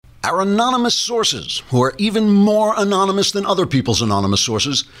Our anonymous sources, who are even more anonymous than other people's anonymous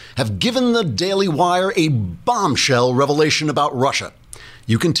sources, have given the Daily Wire a bombshell revelation about Russia.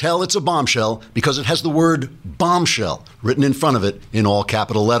 You can tell it's a bombshell because it has the word bombshell written in front of it in all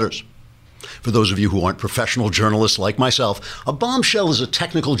capital letters. For those of you who aren't professional journalists like myself, a bombshell is a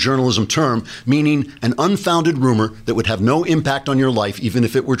technical journalism term meaning an unfounded rumor that would have no impact on your life even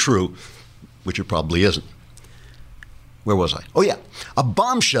if it were true, which it probably isn't. Where was I? Oh, yeah. A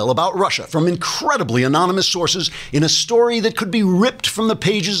bombshell about Russia from incredibly anonymous sources in a story that could be ripped from the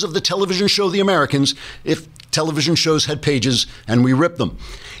pages of the television show The Americans if television shows had pages and we ripped them.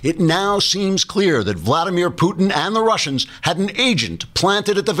 It now seems clear that Vladimir Putin and the Russians had an agent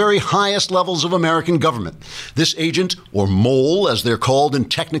planted at the very highest levels of American government. This agent, or mole as they're called in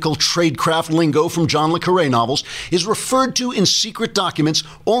technical tradecraft lingo from John le Carré novels, is referred to in secret documents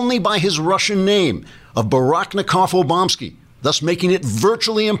only by his Russian name of Baraknikov Obamsky, thus making it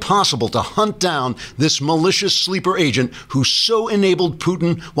virtually impossible to hunt down this malicious sleeper agent who so enabled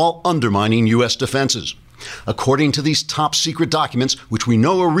Putin while undermining U.S. defenses. According to these top secret documents, which we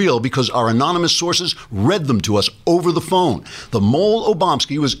know are real because our anonymous sources read them to us over the phone, the mole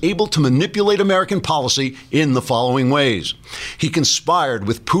Obamsky was able to manipulate American policy in the following ways. He conspired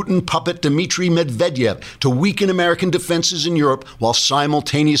with Putin puppet Dmitry Medvedev to weaken American defenses in Europe while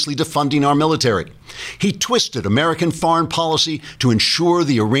simultaneously defunding our military. He twisted American foreign policy to ensure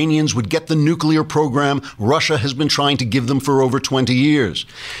the Iranians would get the nuclear program Russia has been trying to give them for over 20 years.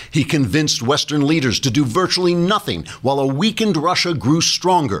 He convinced Western leaders to do virtually nothing while a weakened Russia grew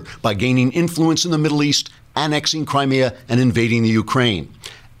stronger by gaining influence in the Middle East, annexing Crimea, and invading the Ukraine.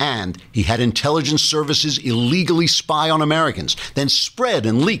 And he had intelligence services illegally spy on Americans, then spread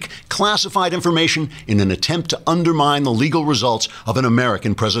and leak classified information in an attempt to undermine the legal results of an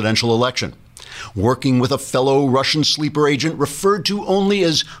American presidential election. Working with a fellow Russian sleeper agent referred to only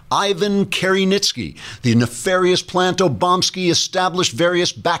as Ivan Kerinitsky, the nefarious plant Obamsky established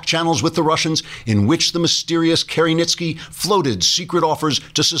various back channels with the Russians in which the mysterious Kerinitsky floated secret offers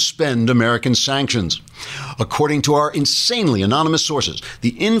to suspend American sanctions. According to our insanely anonymous sources,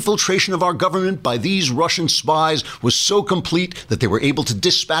 the infiltration of our government by these Russian spies was so complete that they were able to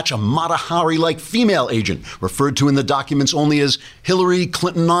dispatch a Mata Hari-like female agent, referred to in the documents only as Hillary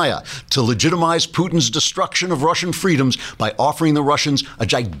Clintonaya, to legitimize Putin's destruction of Russian freedoms by offering the Russians a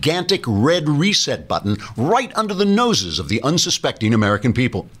gigantic red reset button right under the noses of the unsuspecting American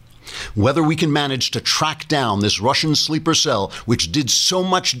people. Whether we can manage to track down this Russian sleeper cell, which did so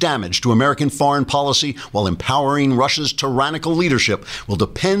much damage to American foreign policy while empowering Russia's tyrannical leadership, will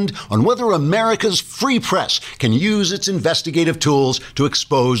depend on whether America's free press can use its investigative tools to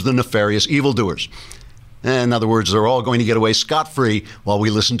expose the nefarious evildoers. In other words, they're all going to get away scot-free while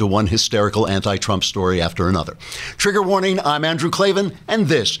we listen to one hysterical anti-Trump story after another. Trigger warning, I'm Andrew Klavan, and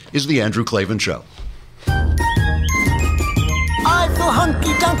this is The Andrew Klavan Show. I feel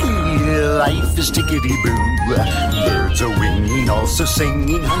hunky-dunky, life is tickety-boo. Birds are winging, also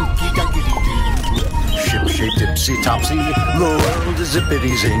singing hunky-dunky-doo. Ship-shaped, tipsy-topsy, the world is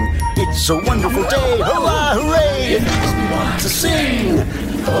zippity-zing. It's a wonderful day, hurrah, hooray! It makes me want to sing.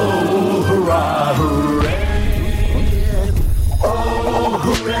 Oh, hurrah, hooray! Oh,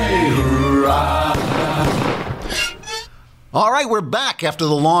 hooray, hurrah! All right, we're back after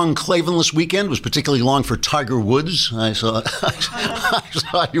the long Klavanless weekend. It was particularly long for Tiger Woods. I saw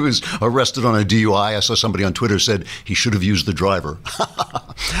he was arrested on a DUI. I saw somebody on Twitter said he should have used the driver.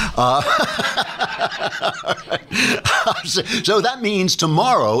 So that means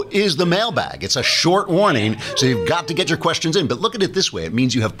tomorrow is the mailbag. It's a short warning, so you've got to get your questions in. But look at it this way. It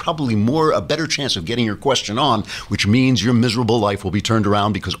means you have probably a better chance of getting your question on, which means your miserable life will be turned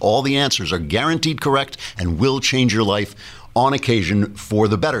around because all the answers are guaranteed correct and will change your life on occasion for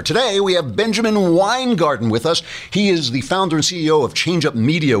the better. Today, we have Benjamin Weingarten with us. He is the founder and CEO of Change Up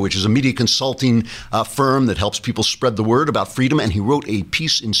Media, which is a media consulting firm that helps people spread the word about freedom. And he wrote a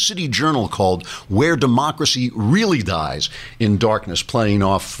piece in City Journal called Where Democracy Really Dies in Darkness, playing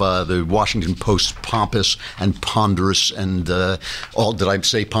off the Washington Post's pompous and ponderous and did I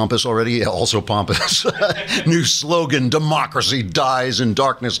say pompous already? Also pompous. New slogan, Democracy Dies in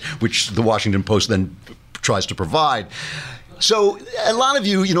Darkness, which the Washington Post then tries to provide. So a lot of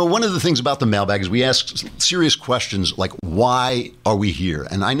you, one of the things about the mailbag is we ask serious questions like, why are we here?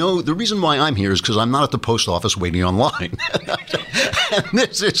 And I know the reason why I'm here is because I'm not at the post office waiting online. And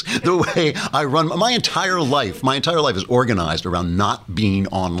this is the way I run. My entire life is organized around not being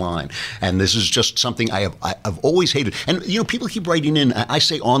online. And this is just something I've always hated. And, people keep writing in. I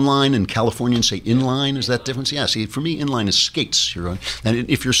say online and Californians say inline. Is that difference? Yeah, see, for me, inline is skates. And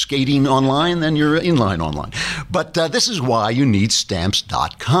if you're skating online, then you're inline online. But this is why why you need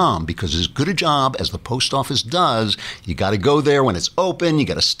Stamps.com, because as good a job as the post office does, you got to go there when it's open, you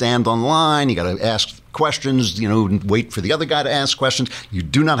got to stand online, you got to ask questions, and wait for the other guy to ask questions. You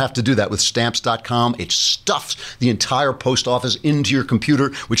do not have to do that with Stamps.com. It stuffs the entire post office into your computer,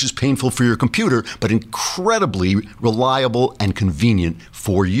 which is painful for your computer, but incredibly reliable and convenient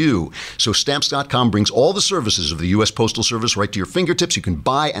for you. So Stamps.com brings all the services of the U.S. Postal Service right to your fingertips. You can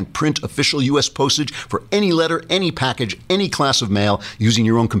buy and print official U.S. postage for any letter, any package, any class of mail using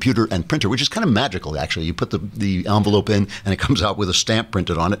your own computer and printer, which is kind of magical, actually. You put the envelope in, and it comes out with a stamp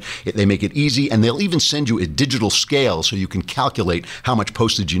printed on it. They make it easy, and they'll even send you a digital scale so you can calculate how much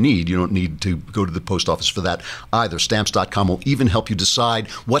postage you need. You don't need to go to the post office for that either. Stamps.com will even help you decide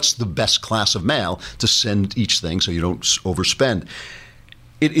what's the best class of mail to send each thing so you don't overspend.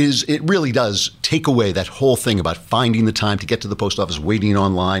 It really does take away that whole thing about finding the time to get to the post office, waiting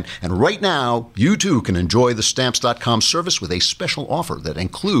online. And right now, you too can enjoy the Stamps.com service with a special offer that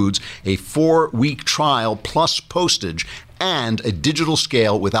includes a 4-week trial plus postage and a digital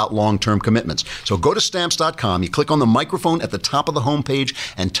scale without long-term commitments. So go to Stamps.com, you click on the microphone at the top of the homepage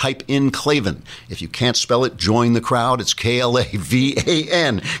and type in Klavan. If you can't spell it, join the crowd. It's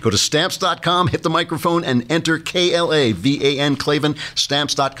Klavan. Go to Stamps.com, hit the microphone, and enter Klavan, Klavan,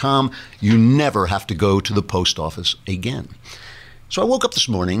 Stamps.com. You never have to go to the post office again. So I woke up this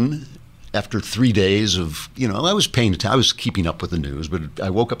morning after 3 days of, I was paying attention. I was keeping up with the news, but I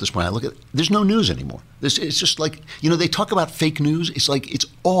woke up this morning. I look at, there's no news anymore. It's just like, they talk about fake news. It's like, it's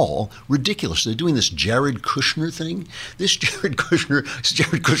all ridiculous. They're doing this Jared Kushner thing. This is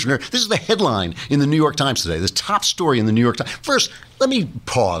the headline in the New York Times today, the top story in the New York Times. First, let me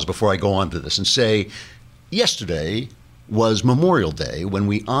pause before I go on to this and say, yesterday was Memorial Day, when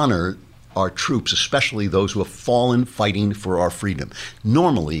we honor our troops, especially those who have fallen fighting for our freedom.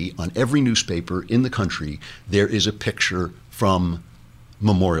 Normally, on every newspaper in the country, there is a picture from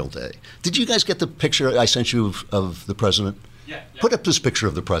Memorial Day. Did you guys get the picture I sent you of the president? Yeah. Put up this picture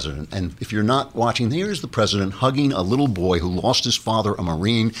of the president. And if you're not watching, here's the president hugging a little boy who lost his father, a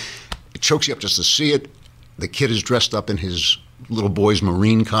Marine. It chokes you up just to see it. The kid is dressed up in his little boy's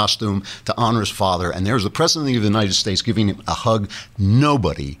Marine costume to honor his father. And there's the president of the United States giving him a hug.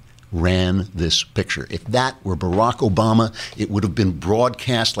 Nobody ran this picture. If that were Barack Obama, it would have been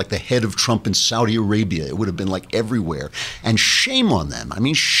broadcast like the head of Trump in Saudi Arabia. It would have been like everywhere. And shame on them. I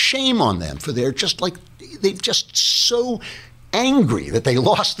mean, shame on them for they're just so angry that they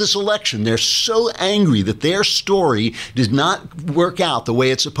lost this election. They're so angry that their story did not work out the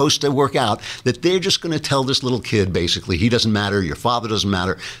way it's supposed to work out, that they're just going to tell this little kid, basically, he doesn't matter, your father doesn't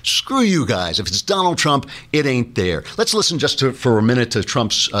matter. Screw you guys. If it's Donald Trump, it ain't there. Let's listen for a minute to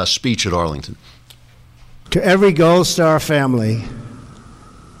Trump's speech at Arlington. To every Gold Star family,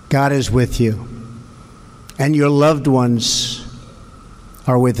 God is with you, and your loved ones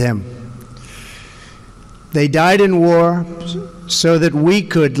are with him. They died in war so that we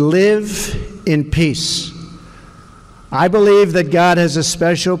could live in peace. I believe that God has a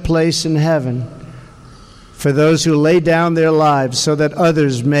special place in heaven for those who lay down their lives so that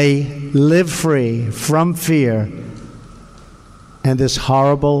others may live free from fear and this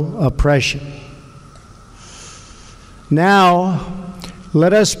horrible oppression. Now,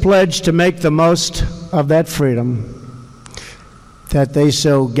 let us pledge to make the most of that freedom that they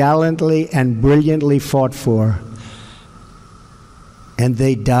so gallantly and brilliantly fought for, and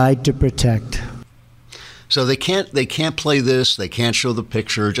they died to protect. So they can't play this. They can't show the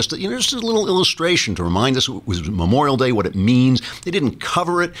picture. Just a little illustration to remind us it was Memorial Day, what it means. They didn't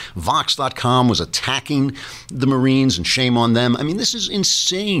cover it. Vox.com was attacking the Marines, and shame on them. I mean, this is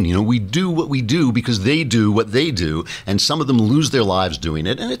insane. We do what we do because they do what they do, and some of them lose their lives doing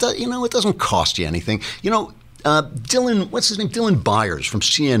it. And it doesn't cost you anything. Dylan Byers from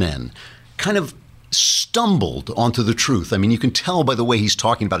CNN kind of stumbled onto the truth. I mean, you can tell by the way he's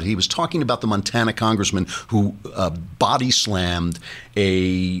talking about it. He was talking about the Montana congressman who body slammed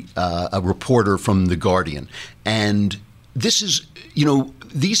a reporter from The Guardian. And this is,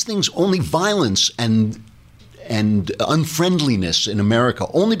 these things, only violence and unfriendliness in America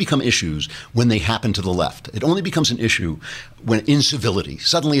only become issues when they happen to the left. It only becomes an issue when incivility.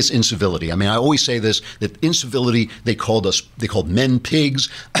 Suddenly it's incivility. I mean, I always say this, that incivility, they called men pigs,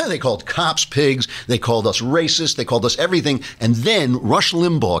 they called cops pigs, they called us racist, they called us everything. And then Rush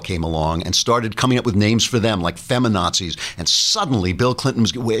Limbaugh came along and started coming up with names for them, like feminazis. And suddenly Bill Clinton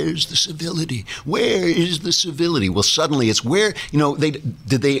was, where's the civility? Where is the civility? Well, suddenly it's where,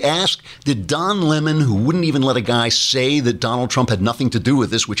 did Don Lemon, who wouldn't even let a guy say that Donald Trump had nothing to do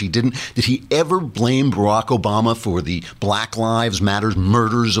with this, which he didn't? Did he ever blame Barack Obama for the Black Lives Matter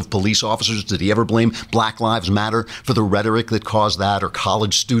murders of police officers? Did he ever blame Black Lives Matter for the rhetoric that caused that? Or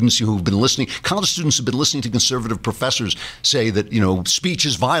college students who've been listening? College students have been listening to conservative professors say that, speech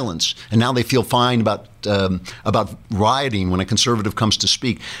is violence, and now they feel fine about rioting when a conservative comes to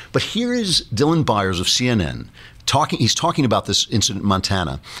speak. But here is Dylan Byers of CNN talking. He's talking about this incident in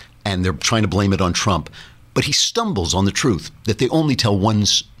Montana, and they're trying to blame it on Trump. But he stumbles on the truth that they only tell one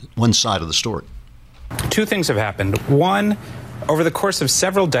side of the story. Two things have happened. One, over the course of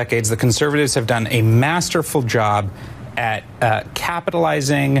several decades, the conservatives have done a masterful job at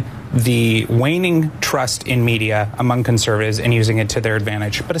capitalizing the waning trust in media among conservatives and using it to their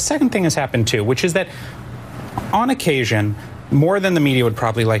advantage. But a second thing has happened, too, which is that on occasion, more than the media would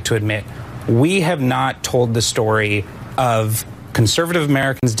probably like to admit, we have not told the story of conservative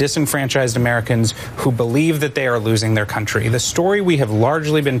Americans, disenfranchised Americans who believe that they are losing their country. The story we have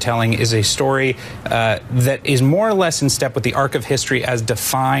largely been telling is a story that is more or less in step with the arc of history as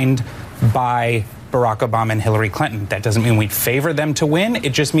defined by Barack Obama and Hillary Clinton. That doesn't mean we favor them to win.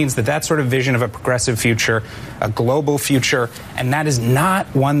 It just means that sort of vision of a progressive future, a global future, and that is not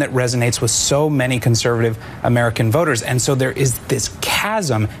one that resonates with so many conservative American voters. And so there is this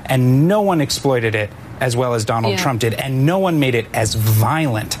chasm, and no one exploited it as well as Donald Trump did, and no one made it as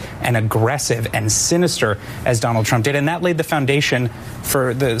violent and aggressive and sinister as Donald Trump did. And that laid the foundation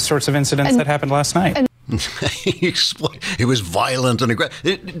for the sorts of incidents that happened last night. It was violent and aggressive.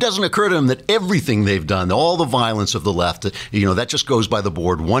 It doesn't occur to him that everything they've done, all the violence of the left, that just goes by the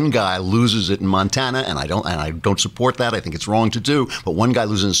board. One guy loses it in Montana, and I don't support that. I think it's wrong to do. But one guy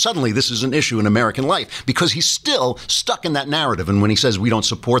loses, and suddenly this is an issue in American life because he's still stuck in that narrative. And when he says we don't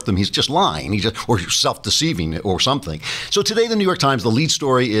support them, he's just lying. Or self-deceiving or something. So today, the New York Times, the lead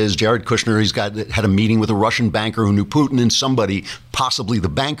story is Jared Kushner. He's had a meeting with a Russian banker who knew Putin, and somebody, possibly the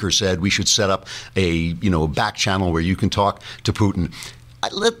banker, said we should set up a back channel where you can talk to Putin.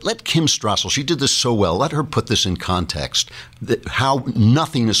 Let Kim Strassel, she did this so well, let her put this in context, how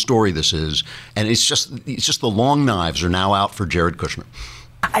nothing a story this is. And it's just the long knives are now out for Jared Kushner.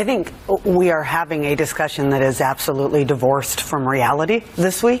 I think we are having a discussion that is absolutely divorced from reality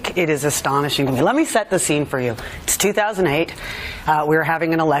this week. It is astonishing to me. Let me set the scene for you. It's 2008. We were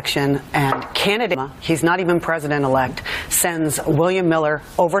having an election, and candidate, he's not even president-elect, sends William Miller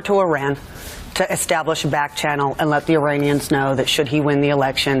over to Iran to establish a back channel and let the Iranians know that should he win the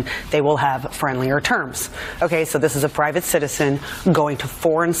election, they will have friendlier terms. Okay, so this is a private citizen going to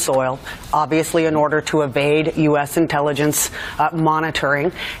foreign soil, obviously in order to evade U.S. intelligence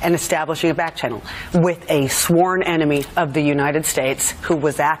monitoring and establishing a back channel with a sworn enemy of the United States who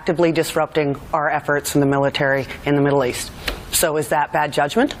was actively disrupting our efforts in the military in the Middle East. So is that bad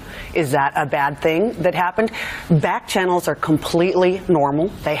judgment? Is that a bad thing that happened? Back channels are completely normal.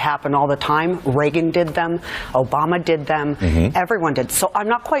 They happen all the time. Reagan did them. Obama did them. Everyone did. So I'm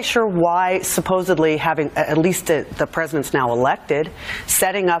not quite sure why supposedly having, at least the president's now elected,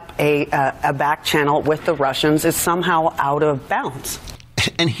 setting up a back channel with the Russians is somehow out of bounds.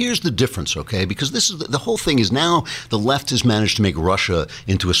 And here's the difference, okay? Because this is the whole thing is now the left has managed to make Russia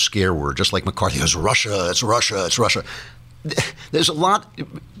into a scare word, just like McCarthy goes, Russia, it's Russia, it's Russia. There's a lot.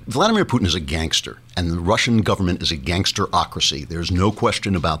 Vladimir Putin is a gangster, and the Russian government is a gangsterocracy. There's no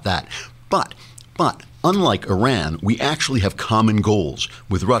question about that. But unlike Iran, we actually have common goals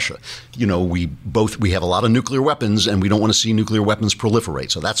with Russia. We have a lot of nuclear weapons, and we don't want to see nuclear weapons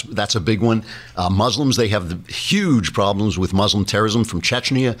proliferate. So that's a big one. Muslims, they have the huge problems with Muslim terrorism from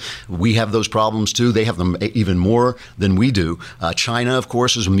Chechnya. We have those problems too. They have them even more than we do. China, of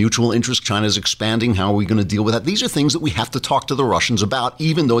course, is a mutual interest. China is expanding. How are we going to deal with that? These are things that we have to talk to the Russians about,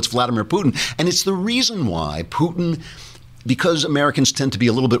 even though it's Vladimir Putin. And it's the reason why Putin, because Americans tend to be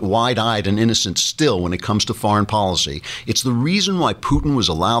a little bit wide-eyed and innocent still when it comes to foreign policy, it's the reason why Putin was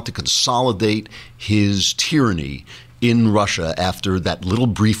allowed to consolidate his tyranny in Russia after that little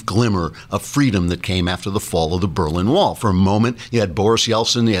brief glimmer of freedom that came after the fall of the Berlin Wall. For a moment, you had Boris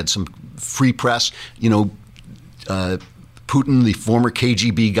Yeltsin, you had some free press, Putin, the former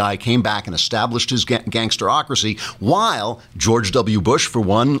KGB guy, came back and established his gangsterocracy, while George W. Bush, for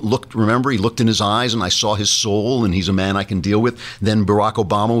one, he looked in his eyes and I saw his soul and he's a man I can deal with. Then Barack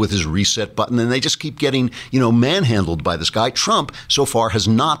Obama with his reset button, and they just keep getting, manhandled by this guy. Trump, so far, has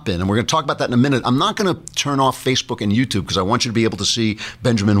not been. And we're going to talk about that in a minute. I'm not going to turn off Facebook and YouTube because I want you to be able to see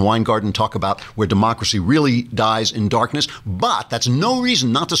Benjamin Weingarten talk about where democracy really dies in darkness. But that's no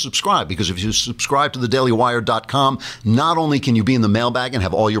reason not to subscribe, because if you subscribe to thedailywire.com, not only can you be in the mailbag and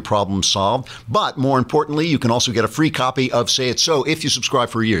have all your problems solved, but more importantly, you can also get a free copy of Say It So if you subscribe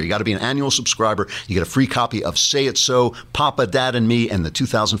for a year. You got to be an annual subscriber. You get a free copy of Say It So, Papa, Dad, and Me, and the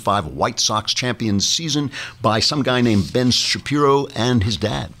 2005 White Sox champions season by some guy named Ben Shapiro and his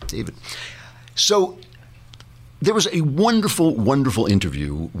dad, David. So there was a wonderful, wonderful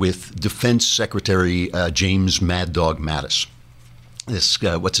interview with Defense Secretary James Mad Dog Mattis. This,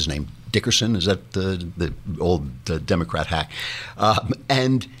 what's his name? Dickerson? Is that the old Democrat hack?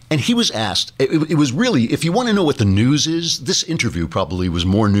 And he was asked, it was really, if you want to know what the news is, this interview probably was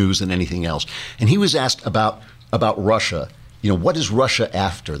more news than anything else. And he was asked about Russia. What is Russia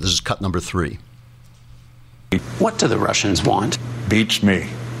after? This is cut number 3. What do the Russians want? Beats me.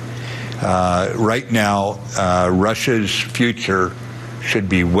 Right now, Russia's future should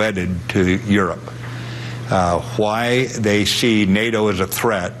be wedded to Europe. Why they see NATO as a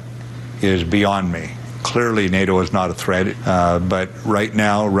threat is beyond me. Clearly, NATO is not a threat, but right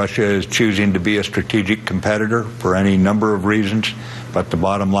now, Russia is choosing to be a strategic competitor for any number of reasons. But the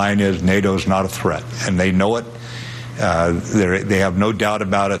bottom line is NATO is not a threat, and they know it. They have no doubt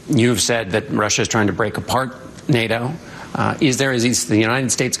about it. You've said that Russia is trying to break apart NATO. Is the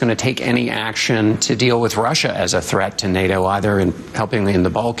United States going to take any action to deal with Russia as a threat to NATO, either in helping in the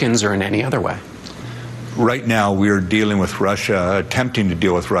Balkans or in any other way? Right now, we are dealing with Russia, attempting to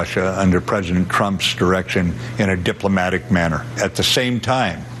deal with Russia under President Trump's direction in a diplomatic manner. At the same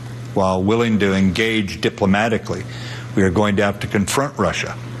time, while willing to engage diplomatically, we are going to have to confront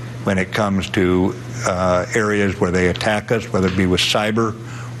Russia when it comes to areas where they attack us, whether it be with cyber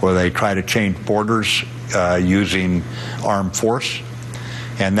or they try to change borders using armed force.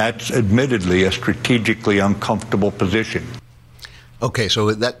 And that's admittedly a strategically uncomfortable position. Okay, so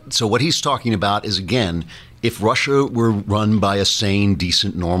what he's talking about is, again, if Russia were run by a sane,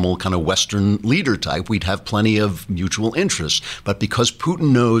 decent, normal kind of Western leader type, we'd have plenty of mutual interests. But because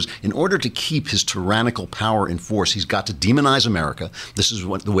Putin knows in order to keep his tyrannical power in force, he's got to demonize America. This is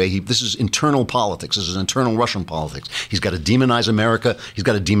this is internal politics. This is internal Russian politics. He's got to demonize America. He's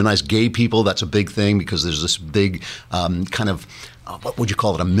got to demonize gay people. That's a big thing because there's this big kind of what would you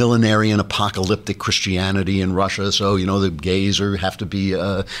call it? A millenarian apocalyptic Christianity in Russia. So, the gays have to be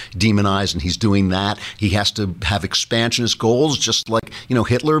demonized, and he's doing that. He has to have expansionist goals, just like,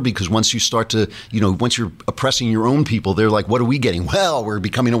 Hitler, because once you start to, once you're oppressing your own people, they're like, what are we getting? Well, we're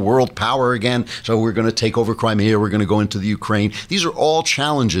becoming a world power again. So we're going to take over Crimea. We're going to go into the Ukraine. These are all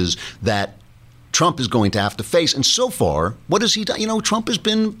challenges that Trump is going to have to face. And so far, what has he done? Trump has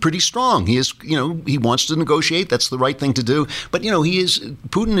been pretty strong. He is, he wants to negotiate. That's the right thing to do. But,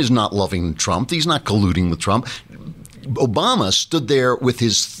 Putin is not loving Trump. He's not colluding with Trump. Obama stood there with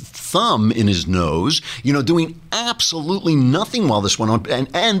his thumb in his nose, doing absolutely nothing while this went on.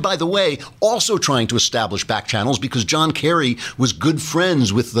 And by the way, also trying to establish back channels because John Kerry was good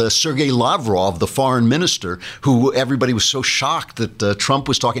friends with Sergei Lavrov, the foreign minister, who everybody was so shocked that Trump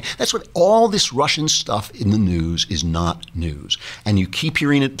was talking. That's what all this Russian stuff in the news is not news. And you keep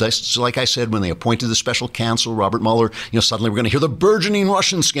hearing it, like I said, when they appointed the special counsel, Robert Mueller, suddenly we're going to hear the burgeoning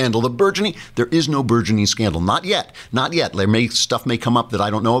Russian scandal, There is no burgeoning scandal. Not yet. Not yet. Stuff may come up that I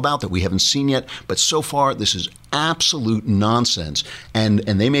don't know about, that we haven't seen yet. But so far, this is absolute nonsense. And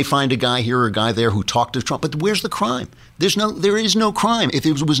they may find a guy here or a guy there who talked to Trump. But where's the crime? There is no crime. If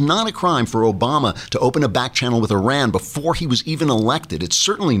it was not a crime for Obama to open a back channel with Iran before he was even elected, it's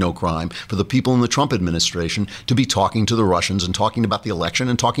certainly no crime for the people in the Trump administration to be talking to the Russians and talking about the election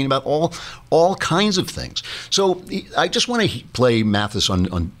and talking about all kinds of things. So I just want to play Mathis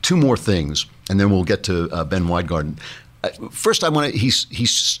on two more things, and then we'll get to Ben Widegarden. First,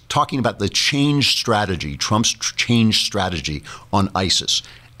 he's talking about the change strategy, Trump's change strategy on ISIS.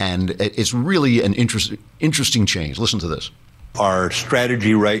 And it's really an interesting change. Listen to this. Our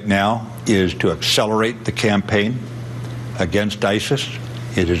strategy right now is to accelerate the campaign against ISIS.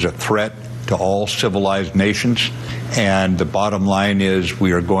 It is a threat to all civilized nations. And the bottom line is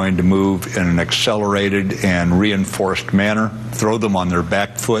we are going to move in an accelerated and reinforced manner, throw them on their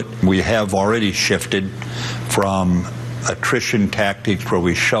back foot. We have already shifted from attrition tactics where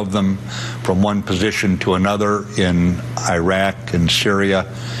we shove them from one position to another in Iraq and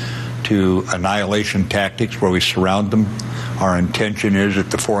Syria to annihilation tactics where we surround them. Our intention is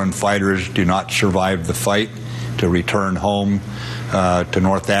that the foreign fighters do not survive the fight, to return home to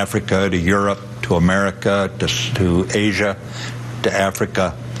North Africa, to Europe, to America, to Asia, to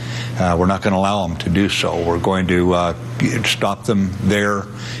Africa. We're not going to allow them to do so. We're going to stop them there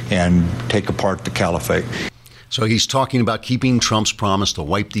and take apart the caliphate. So he's talking about keeping Trump's promise to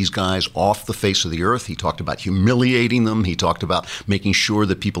wipe these guys off the face of the earth. He talked about humiliating them. He talked about making sure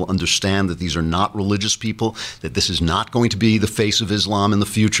that people understand that these are not religious people, that this is not going to be the face of Islam in the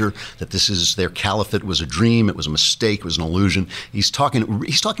future, that this is their caliphate was a dream, it was a mistake, it was an illusion. He's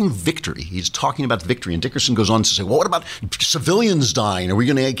talking victory. He's talking about victory. And Dickerson goes on to say, well, what about civilians dying? Are we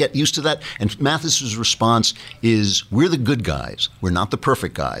going to get used to that? And Mathis's response is, we're the good guys. We're not the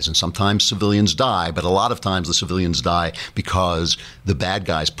perfect guys. And sometimes civilians die, but a lot of times the civilians die because the bad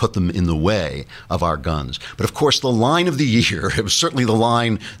guys put them in the way of our guns. But of course, the line of the year, it was certainly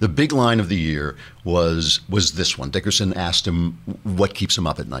the big line of the year was this one. Dickerson asked him what keeps him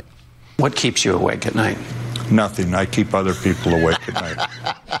up at night. What keeps you awake at night? Nothing. I keep other people awake at night.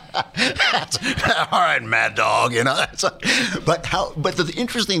 All right, Mad Dog. But the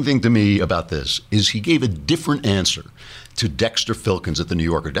interesting thing to me about this is he gave a different answer to Dexter Filkins at the New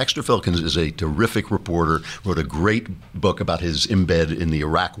Yorker. Dexter Filkins is a terrific reporter, wrote a great book about his embed in the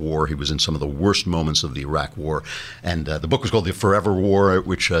Iraq War. He was in some of the worst moments of the Iraq War. And the book was called The Forever War,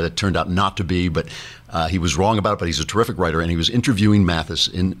 which turned out not to be, but he was wrong about it, but he's a terrific writer. And he was interviewing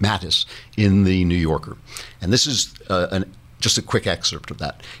Mattis in the New Yorker. And this is just a quick excerpt of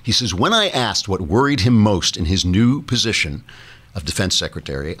that. He says, when I asked what worried him most in his new position of defense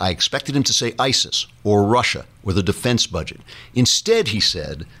secretary, I expected him to say ISIS or Russia or the defense budget. Instead, he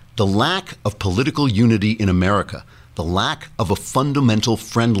said, the lack of political unity in America, the lack of a fundamental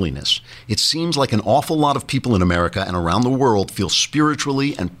friendliness. It seems like an awful lot of people in America and around the world feel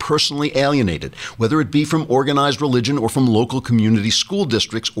spiritually and personally alienated, whether it be from organized religion or from local community school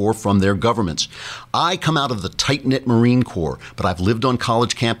districts or from their governments. I come out of the tight-knit Marine Corps, but I've lived on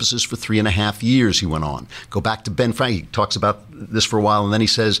college campuses for 3.5 years, he went on. Go back to Ben Frank. He talks about this for a while, and then he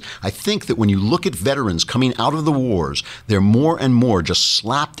says, I think that when you look at veterans coming out of the wars, they're more and more just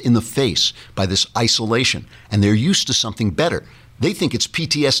slapped in the face by this isolation, and they're used to something better. They think it's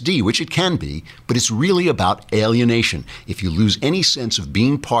PTSD, which it can be, but it's really about alienation. If you lose any sense of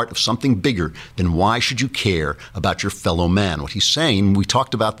being part of something bigger, then why should you care about your fellow man? What he's saying, we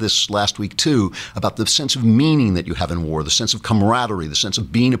talked about this last week too, about the sense of meaning that you have in war, the sense of camaraderie, the sense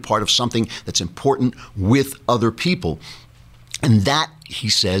of being a part of something that's important with other people. And that, he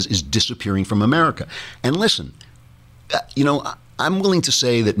says, is disappearing from America. And listen, I'm willing to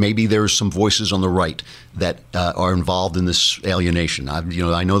say that maybe there's some voices on the right that are involved in this alienation.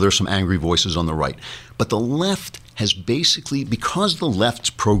 I know there's some angry voices on the right. But the left has basically, because the left's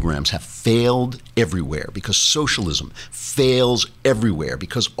programs have failed everywhere, because socialism fails everywhere,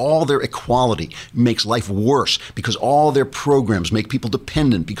 because all their equality makes life worse, because all their programs make people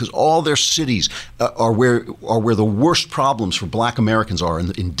dependent, because all their cities are where the worst problems for black Americans are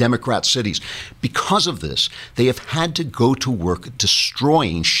in Democrat cities. Because of this, they have had to go to work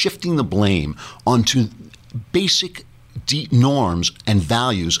destroying, shifting the blame onto basic norms and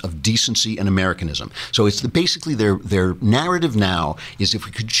values of decency and Americanism. So it's basically their narrative now is, if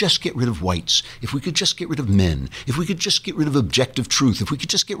we could just get rid of whites, if we could just get rid of men, if we could just get rid of objective truth, if we could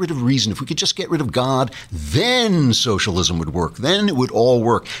just get rid of reason, if we could just get rid of God, then socialism would work. Then it would all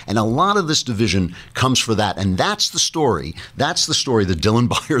work. And a lot of this division comes for that. And that's the story. That's the story that Dylan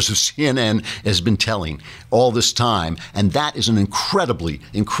Byers of CNN has been telling all this time. And that is an incredibly,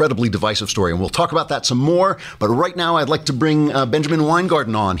 incredibly divisive story. And we'll talk about that some more. But right now, I'd like to bring Benjamin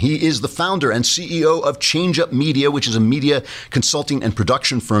Weingarten on. He is the founder and CEO of Change Up Media, which is a media consulting and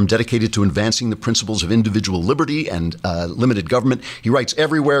production firm dedicated to advancing the principles of individual liberty and limited government. He writes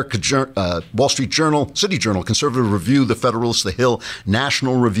everywhere: Wall Street Journal, City Journal, Conservative Review, The Federalist, The Hill,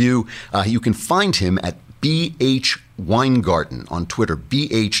 National Review. You can find him at BH Weingarten on Twitter,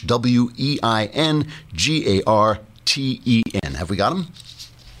 BHWEINGARTEN. Have we got him?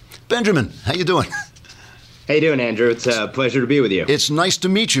 Benjamin, how you doing? How you doing, Andrew? It's a pleasure to be with you. It's nice to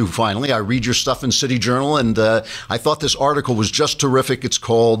meet you, finally. I read your stuff in City Journal, and I thought this article was just terrific. It's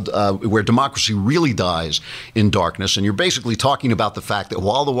called Where Democracy Really Dies in Darkness, and you're basically talking about the fact that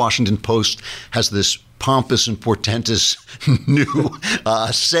while the Washington Post has this pompous and portentous new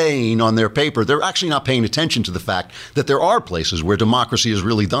saying on their paper, they're actually not paying attention to the fact that there are places where democracy is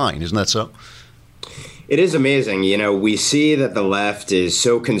really dying. Isn't that so? It is amazing. We see that the left is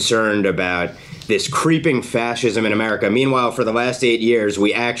so concerned about this creeping fascism in America. Meanwhile, for the last 8 years,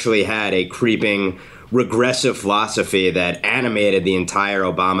 we actually had a creeping regressive philosophy that animated the entire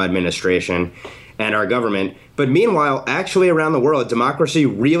Obama administration and our government. But meanwhile, actually around the world, democracy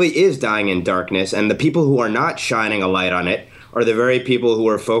really is dying in darkness. And the people who are not shining a light on it are the very people who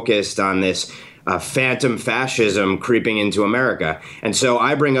are focused on this phantom fascism creeping into America. And so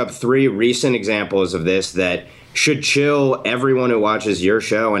I bring up 3 recent examples of this that should chill everyone who watches your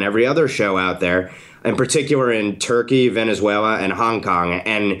show and every other show out there. in particular in Turkey, Venezuela, and Hong Kong.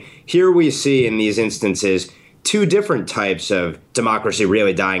 And here we see in these instances two different types of democracy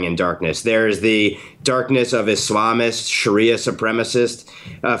really dying in darkness. There's the darkness of Islamist, Sharia supremacist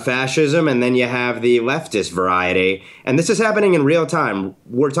fascism, and then you have the leftist variety. And this is happening in real time.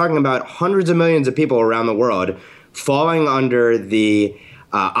 We're talking about hundreds of millions of people around the world falling under the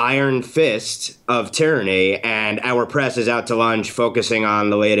iron fist of tyranny, and our press is out to lunch focusing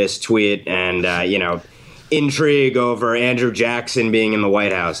on the latest tweet and, intrigue over Andrew Jackson being in the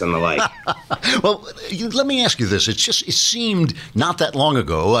White House and the like. Well, let me ask you this. It seemed not that long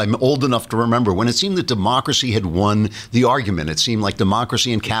ago, I'm old enough to remember, when it seemed that democracy had won the argument. It seemed like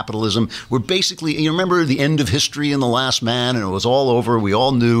democracy and capitalism were basically, you remember the end of history and The Last Man, and it was all over. We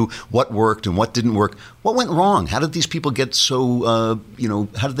all knew what worked and what didn't work. What went wrong? How did these people get so,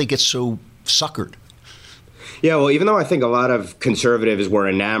 how did they get so suckered? Yeah, well, even though I think a lot of conservatives were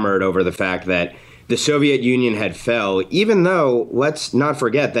enamored over the fact that the Soviet Union had fell, even though, let's not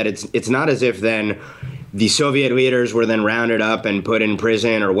forget that it's not as if then the Soviet leaders were then rounded up and put in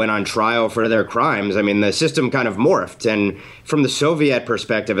prison or went on trial for their crimes. I mean, the system kind of morphed. And from the Soviet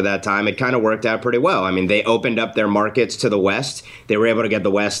perspective at that time, it kind of worked out pretty well. I mean, they opened up their markets to the West. They were able to get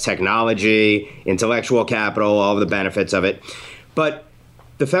the West technology, intellectual capital, all of the benefits of it. But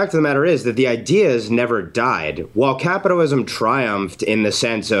the fact of the matter is that the ideas never died. While capitalism triumphed in the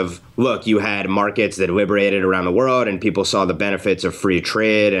sense of, look, you had markets that liberated around the world and people saw the benefits of free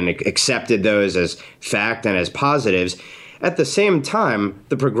trade and accepted those as fact and as positives, at the same time,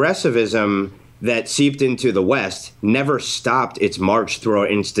 the progressivism that seeped into the West never stopped its march through our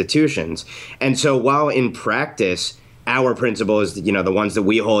institutions. And so while in practice, our principles, the ones that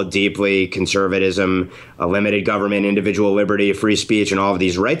we hold deeply, conservatism, limited government, individual liberty, free speech, and all of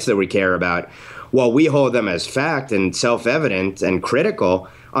these rights that we care about, while we hold them as fact and self-evident and critical,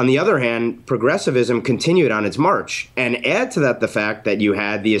 on the other hand, progressivism continued on its march. And add to that the fact that you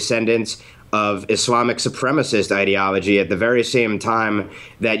had the ascendance of Islamic supremacist ideology at the very same time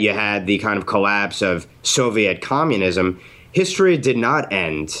that you had the kind of collapse of Soviet communism. History did not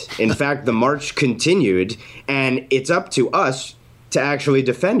end. In fact, the march continued, and it's up to us to actually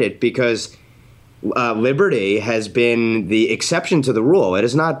defend it because liberty has been the exception to the rule. It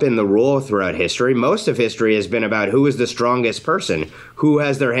has not been the rule throughout history. Most of history has been about who is the strongest person, who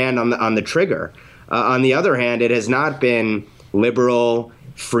has their hand on the trigger. On the other hand, it has not been liberal,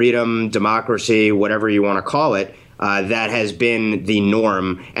 freedom, democracy, whatever you want to call it, that has been the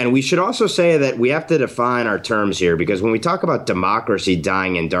norm. And we should also say that we have to define our terms here, because when we talk about democracy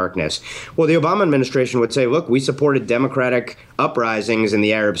dying in darkness, well, the Obama administration would say, look, we supported democratic uprisings in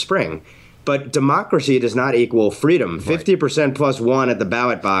the Arab Spring. But democracy does not equal freedom. Right. 50% plus one at the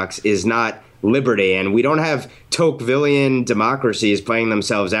ballot box is not liberty. And we don't have Tocquevillian democracies playing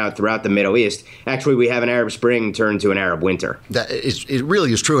themselves out throughout the Middle East. Actually, we have an Arab Spring turned to an Arab winter. It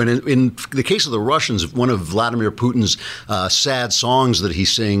really is true. And in the case of the Russians, one of Vladimir Putin's sad songs that he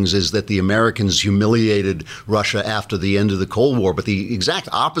sings is that the Americans humiliated Russia after the end of the Cold War. But the exact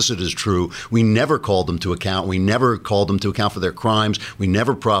opposite is true. We never called them to account. We never called them to account for their crimes. We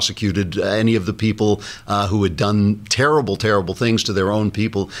never prosecuted any of the people who had done terrible, terrible things to their own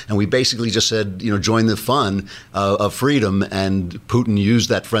people. And we basically just said, join the fun of freedom, and Putin used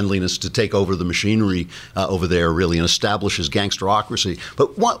that friendliness to take over the machinery over there, really, and establish his gangsterocracy.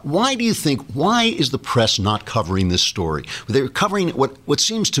 But why do you think, why is the press not covering this story? They're covering what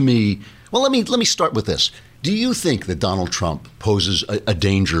seems to me, well, let me start with this. Do you think that Donald Trump poses a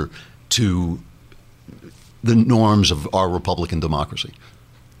danger to the norms of our Republican democracy?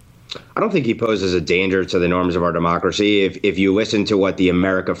 I don't think he poses a danger to the norms of our democracy. If you listen to what the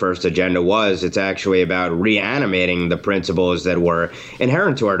America First agenda was, it's actually about reanimating the principles that were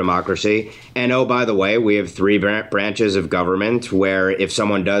inherent to our democracy. And oh, by the way, we have three branches of government where if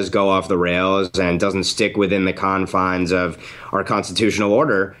someone does go off the rails and doesn't stick within the confines of our constitutional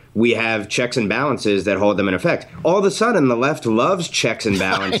order, we have checks and balances that hold them in effect. All of a sudden, the left loves checks and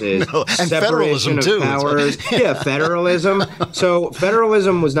balances, and federalism of too. Powers. Yeah, federalism. So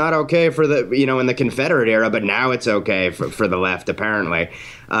federalism was not okay for the in the Confederate era, but now it's okay for the left apparently.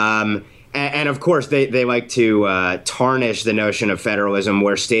 And of course, they like to tarnish the notion of federalism,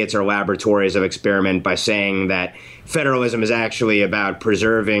 where states are laboratories of experiment, by saying that federalism is actually about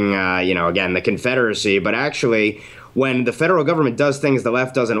preserving, again, the Confederacy, but actually, when the federal government does things the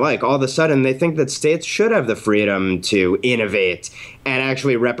left doesn't like, all of a sudden they think that states should have the freedom to innovate and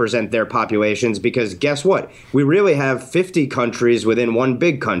actually represent their populations, because guess what? We really have 50 countries within one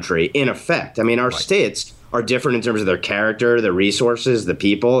big country, in effect. I mean, our states are different in terms of their character, the resources, the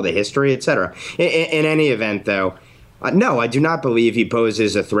people, the history, etc. In any event, though, No, I do not believe he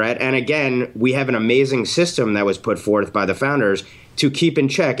poses a threat. And again, we have an amazing system that was put forth by the founders to keep in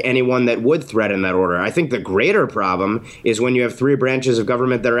check anyone that would threaten that order. I think the greater problem is when you have three branches of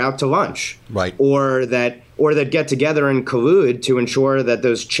government that are out to lunch, right, or that get together and collude to ensure that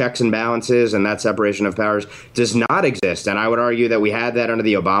those checks and balances and that separation of powers does not exist. And I would argue that we had that under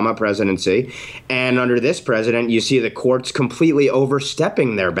the Obama presidency. And under this president, you see the courts completely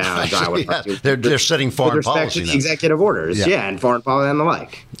overstepping their bounds, I would argue. They're setting foreign policy now. Executive orders, and foreign policy and the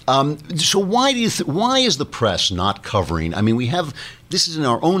like. So why is the press not covering? I mean, this is in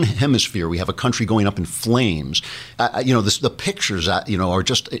our own hemisphere. We have a country going up in flames. The pictures, are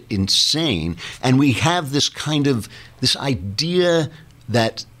just insane. And we have this idea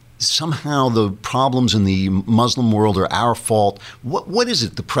that somehow the problems in the Muslim world are our fault. What is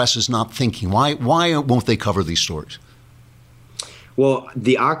it the press is not thinking? Why won't they cover these stories? Well,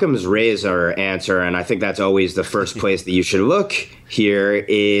 the Occam's razor answer, and I think that's always the first place that you should look here,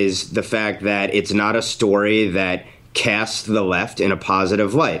 is the fact that it's not a story that casts the left in a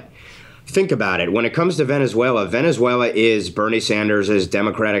positive light. Think about it. When it comes to Venezuela, Venezuela is Bernie Sanders'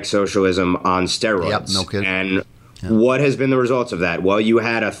 democratic socialism on steroids. Yep, no kidding. And what has been the results of that? Well, you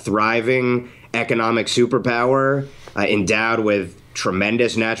had a thriving economic superpower endowed with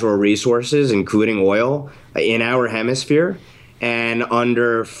tremendous natural resources, including oil, in our hemisphere. And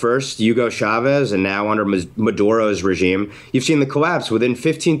under first Hugo Chavez and now under Maduro's regime, you've seen the collapse within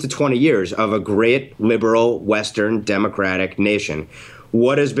 15 to 20 years of a great liberal Western democratic nation.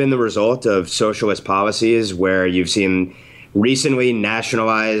 What has been the result of socialist policies where you've seen recently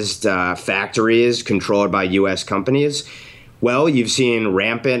nationalized factories controlled by U.S. companies? Well, you've seen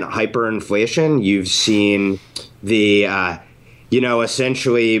rampant hyperinflation. You've seen the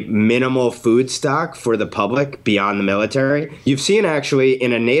essentially minimal food stock for the public beyond the military. You've seen actually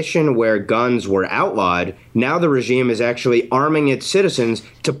in a nation where guns were outlawed, now the regime is actually arming its citizens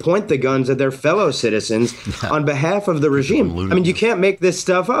to point the guns at their fellow citizens on behalf of the regime. I mean, you can't make this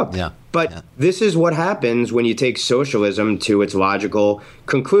stuff up. But this is what happens when you take socialism to its logical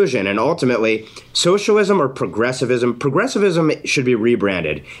conclusion. And ultimately, socialism or progressivism should be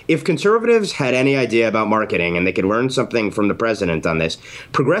rebranded. If conservatives had any idea about marketing and they could learn something from the president on this,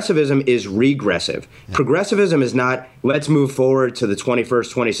 progressivism is regressive. Progressivism is not, let's move forward to the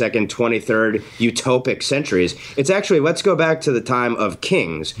 21st, 22nd, 23rd utopic centuries. It's actually, let's go back to the time of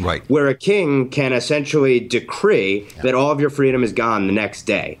kings, where a king can essentially decree that all of your freedom is gone the next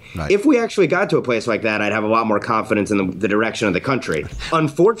day. If we actually got to a place like that, I'd have a lot more confidence in the direction of the country.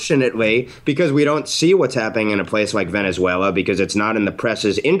 Unfortunately, because we don't see what's happening in a place like Venezuela, because it's not in the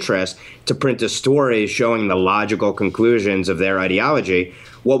press's interest to print a story showing the logical conclusions of their ideology,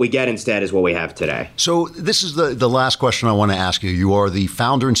 what we get instead is what we have today. So this is the last question I want to ask you. You are the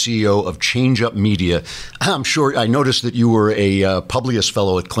founder and CEO of Change Up Media. I'm sure I noticed that you were a Publius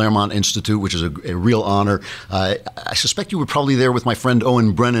Fellow at Claremont Institute, which is a real honor. I suspect you were probably there with my friend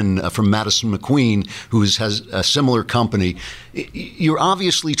Owen Brennan from Madison McQueen, who has a similar company. You're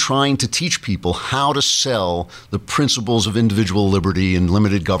obviously trying to teach people how to sell the principles of individual liberty and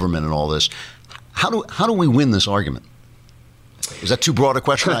limited government and all this. How do we win this argument? Is that too broad a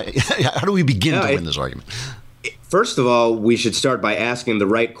question? How do we begin to win this argument? First of all, we should start by asking the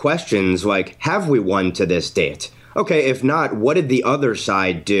right questions like, have we won to this date? Okay, if not, what did the other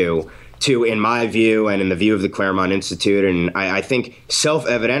side do to, in my view and in the view of the Claremont Institute, and I think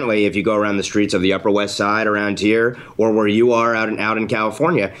self-evidently, if you go around the streets of the Upper West Side around here or where you are out in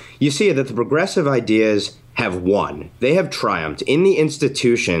California, you see that the progressive ideas have won. They have triumphed in the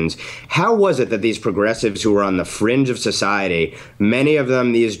institutions. How was it that these progressives who were on the fringe of society, many of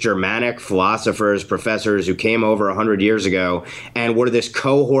them these Germanic philosophers, professors who came over 100 years ago and were this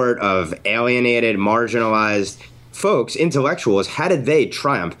cohort of alienated, marginalized folks, intellectuals, how did they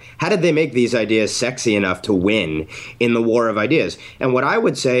triumph? How did they make these ideas sexy enough to win in the war of ideas? And what I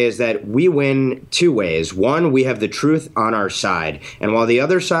would say is that we win two ways. One, we have the truth on our side. And while the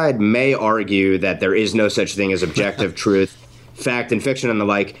other side may argue that there is no such thing as objective truth, fact and fiction and the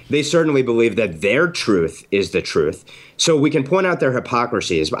like, they certainly believe that their truth is the truth. So we can point out their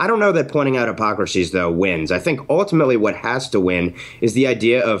hypocrisies. But I don't know that pointing out hypocrisies, though, wins. I think ultimately what has to win is the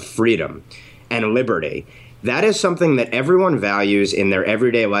idea of freedom and liberty. That is something that everyone values in their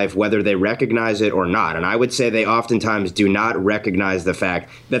everyday life, whether they recognize it or not. And I would say they oftentimes do not recognize the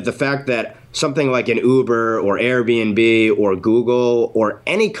fact that something like an Uber or Airbnb or Google or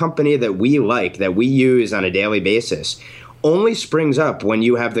any company that we like, that we use on a daily basis, only springs up when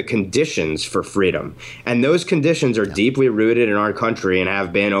you have the conditions for freedom. And those conditions are deeply rooted in our country and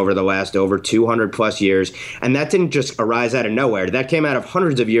have been over the last over 200 plus years. And that didn't just arise out of nowhere. That came out of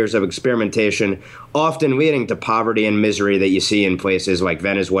hundreds of years of experimentation, often leading to poverty and misery that you see in places like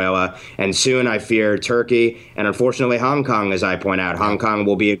Venezuela. And soon, I fear, Turkey and unfortunately Hong Kong, as I point out. Hong Kong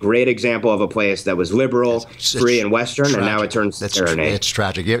will be a great example of a place that was liberal, free, and Western, and now it turns tyranny. It's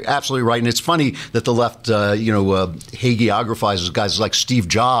tragic. You're absolutely right. And it's funny that the left, hagiographizes guys like Steve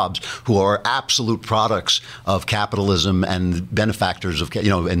Jobs, who are absolute products of capitalism and benefactors of,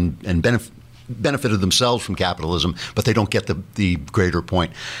 benefited themselves from capitalism, but they don't get the greater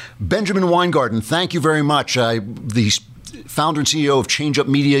point. Benjamin Weingarten, thank you very much. The founder and CEO of Change Up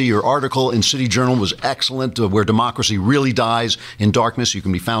Media, your article in City Journal was excellent, Where Democracy Really Dies in Darkness. You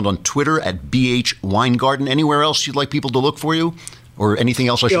can be found on Twitter at BH Weingarten. Anywhere else you'd like people to look for you? Or anything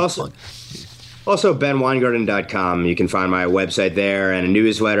else I should plug? Also, benweingarten.com. You can find my website there and a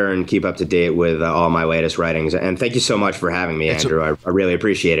newsletter and keep up to date with all my latest writings. And thank you so much for having me, Andrew. I really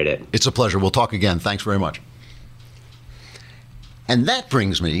appreciated it. It's a pleasure. We'll talk again. Thanks very much. And that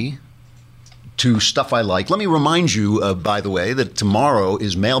brings me to stuff I like. Let me remind you, by the way, that tomorrow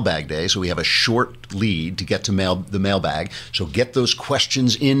is Mailbag Day, so we have a short lead to get to the mailbag. So get those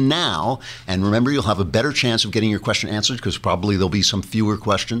questions in now, and remember, you'll have a better chance of getting your question answered because probably there'll be some fewer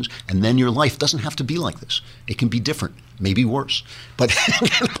questions, and then your life doesn't have to be like this. It can be different, maybe worse, but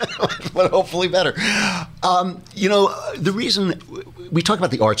but hopefully better. The reason we talk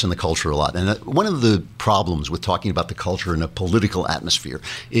about the arts and the culture a lot, and one of the problems with talking about the culture in a political atmosphere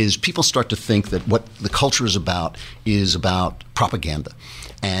is people start to think that what the culture is about propaganda.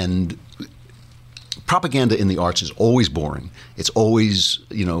 And propaganda in the arts is always boring. It's always,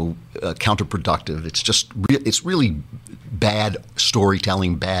 counterproductive. It's really bad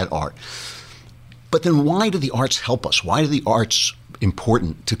storytelling, bad art. But then why do the arts help us? Why are the arts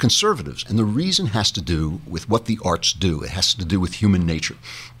important to conservatives? And the reason has to do with what the arts do. It has to do with human nature.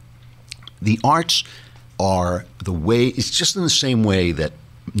 The arts are the way, it's just in the same way that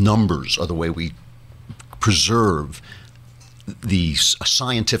numbers are the way we preserve the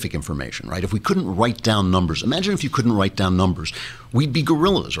scientific information, right? If we couldn't write down numbers, imagine if you couldn't write down numbers, we'd be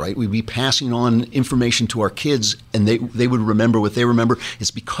gorillas, right? We'd be passing on information to our kids and they would remember what they remember.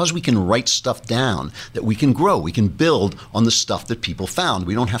 It's because we can write stuff down that we can grow. We can build on the stuff that people found.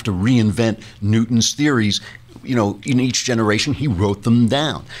 We don't have to reinvent Newton's theories. In each generation, he wrote them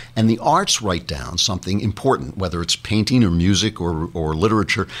down. And the arts write down something important, whether it's painting or music or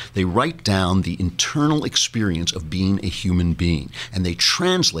literature. They write down the internal experience of being a human being. And they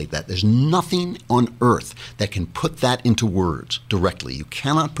translate that. There's nothing on earth that can put that into words directly. You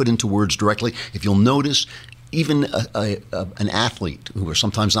cannot put into words directly. If you'll notice, even an athlete, who are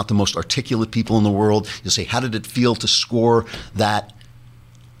sometimes not the most articulate people in the world, you'll say, how did it feel to score that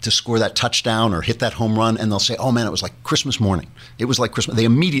touchdown or hit that home run? And they'll say, oh man, it was like Christmas morning. It was like Christmas. They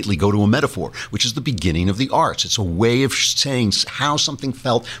immediately go to a metaphor, which is the beginning of the arts. It's a way of saying how something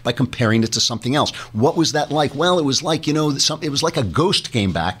felt by comparing it to something else. What was that like? Well, it was like, it was like a ghost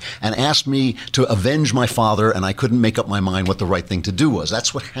came back and asked me to avenge my father, and I couldn't make up my mind what the right thing to do was.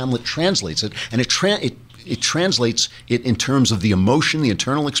 That's what Hamlet translates it. And it translates it in terms of the emotion, the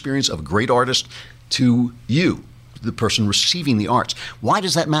internal experience of a great artist to you, the person receiving the arts. Why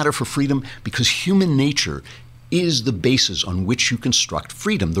does that matter for freedom? Because human nature is the basis on which you construct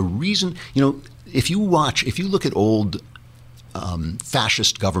freedom. The reason, if you look at old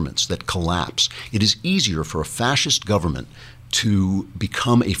fascist governments that collapse, it is easier for a fascist government to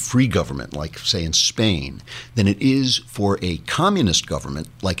become a free government, like, say, in Spain, than it is for a communist government,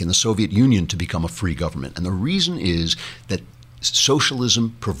 like in the Soviet Union, to become a free government. And the reason is that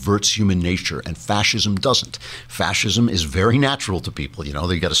socialism perverts human nature and fascism doesn't. Fascism is very natural to people.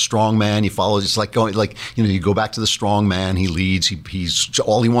 They got a strong man, you follow. It's like you go back to the strong man, he leads, he's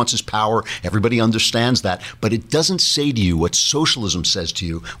all he wants is power. Everybody understands that. But it doesn't say to you what socialism says to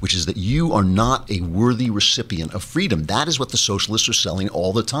you, which is that you are not a worthy recipient of freedom. That is what the socialists are selling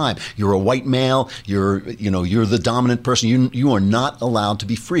all the time. You're a white male, you're the dominant person. You are not allowed to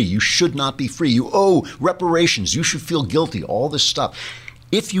be free. You should not be free. You owe reparations. You should feel guilty. All this stuff.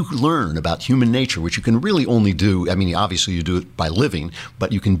 If you learn about human nature, which you can really only do, obviously you do it by living,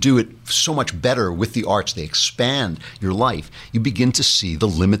 but you can do it so much better with the arts. They expand your life. You begin to see the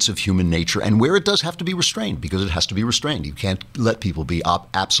limits of human nature and where it does have to be restrained, because it has to be restrained. You can't let people be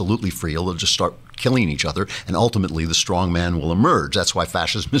absolutely free. They'll just start killing each other, and ultimately the strong man will emerge. That's why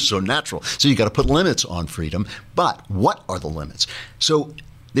fascism is so natural. So you got to put limits on freedom. But what are the limits? So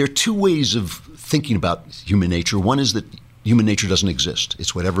there are two ways of thinking about human nature. One is that human nature doesn't exist.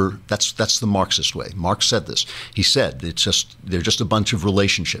 It's whatever. That's the Marxist way. Marx said this. He said they're just a bunch of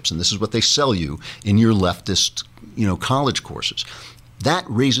relationships, and this is what they sell you in your leftist, college courses. That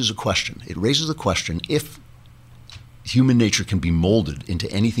raises a question. It raises the question: if human nature can be molded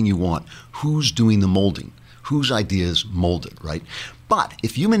into anything you want, who's doing the molding? Whose ideas molded, right? But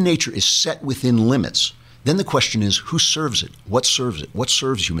if human nature is set within limits, then the question is, who serves it? What serves it? What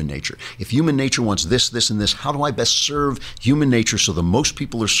serves human nature? If human nature wants this, this, and this, how do I best serve human nature so the most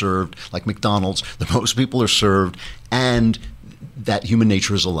people are served, like McDonald's, the most people are served, and that human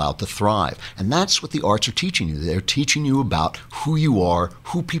nature is allowed to thrive? And that's what the arts are teaching you. They're teaching you about who you are,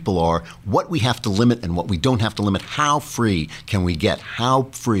 who people are, what we have to limit and what we don't have to limit. How free can we get? How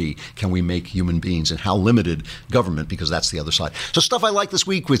free can we make human beings? And how limited government, because that's the other side. So stuff I like this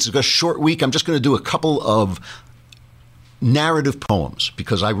week. It's a short week. I'm just going to do a couple of narrative poems,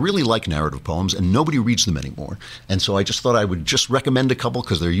 because I really like narrative poems and nobody reads them anymore. And so I just thought I would just recommend a couple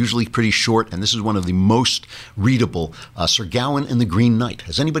because they're usually pretty short, and this is one of the most readable, Sir Gawain and the Green Knight.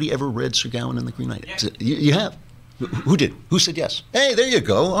 Has anybody ever read Sir Gawain and the Green Knight? Yeah. You have? Who did? Who said yes? Hey, there you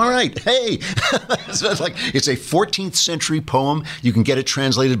go. All right. Hey. So it's a 14th century poem. You can get it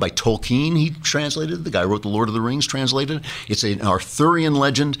translated by Tolkien. He translated it. The guy who wrote The Lord of the Rings translated it. It's an Arthurian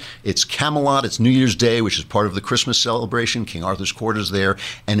legend. It's Camelot. It's New Year's Day, which is part of the Christmas celebration. King Arthur's court is there.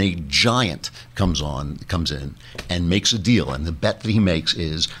 And a giant comes in and makes a deal. And the bet that he makes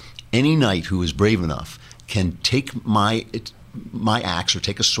is any knight who is brave enough can take my axe or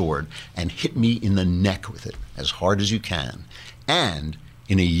take a sword and hit me in the neck with it as hard as you can. And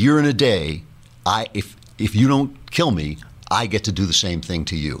in a year and a day, if you don't kill me, I get to do the same thing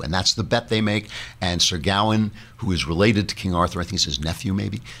to you. And that's the bet they make. And Sir Gawain, who is related to King Arthur, I think it's his nephew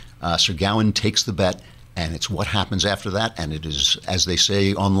maybe, Sir Gawain takes the bet. And it's what happens after that, and it is, as they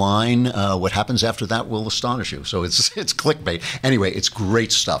say online, what happens after that will astonish you. So it's clickbait. Anyway, it's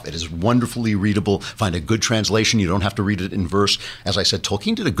great stuff. It is wonderfully readable. Find a good translation. You don't have to read it in verse. As I said,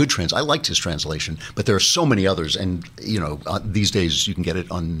 Tolkien did a good translation. I liked his translation, but there are so many others. And these days you can get it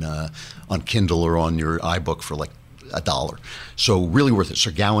on Kindle or on your iBook for like $1. So really worth it. Sir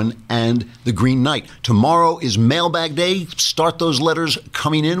Gawain and the Green Knight. Tomorrow is Mailbag Day. Start those letters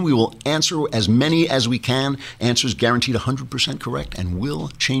coming in. We will answer as many as we can. Answers guaranteed 100% correct and will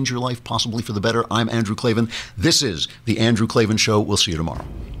change your life, possibly for the better. I'm Andrew Klavan. This is The Andrew Klavan Show. We'll see you tomorrow.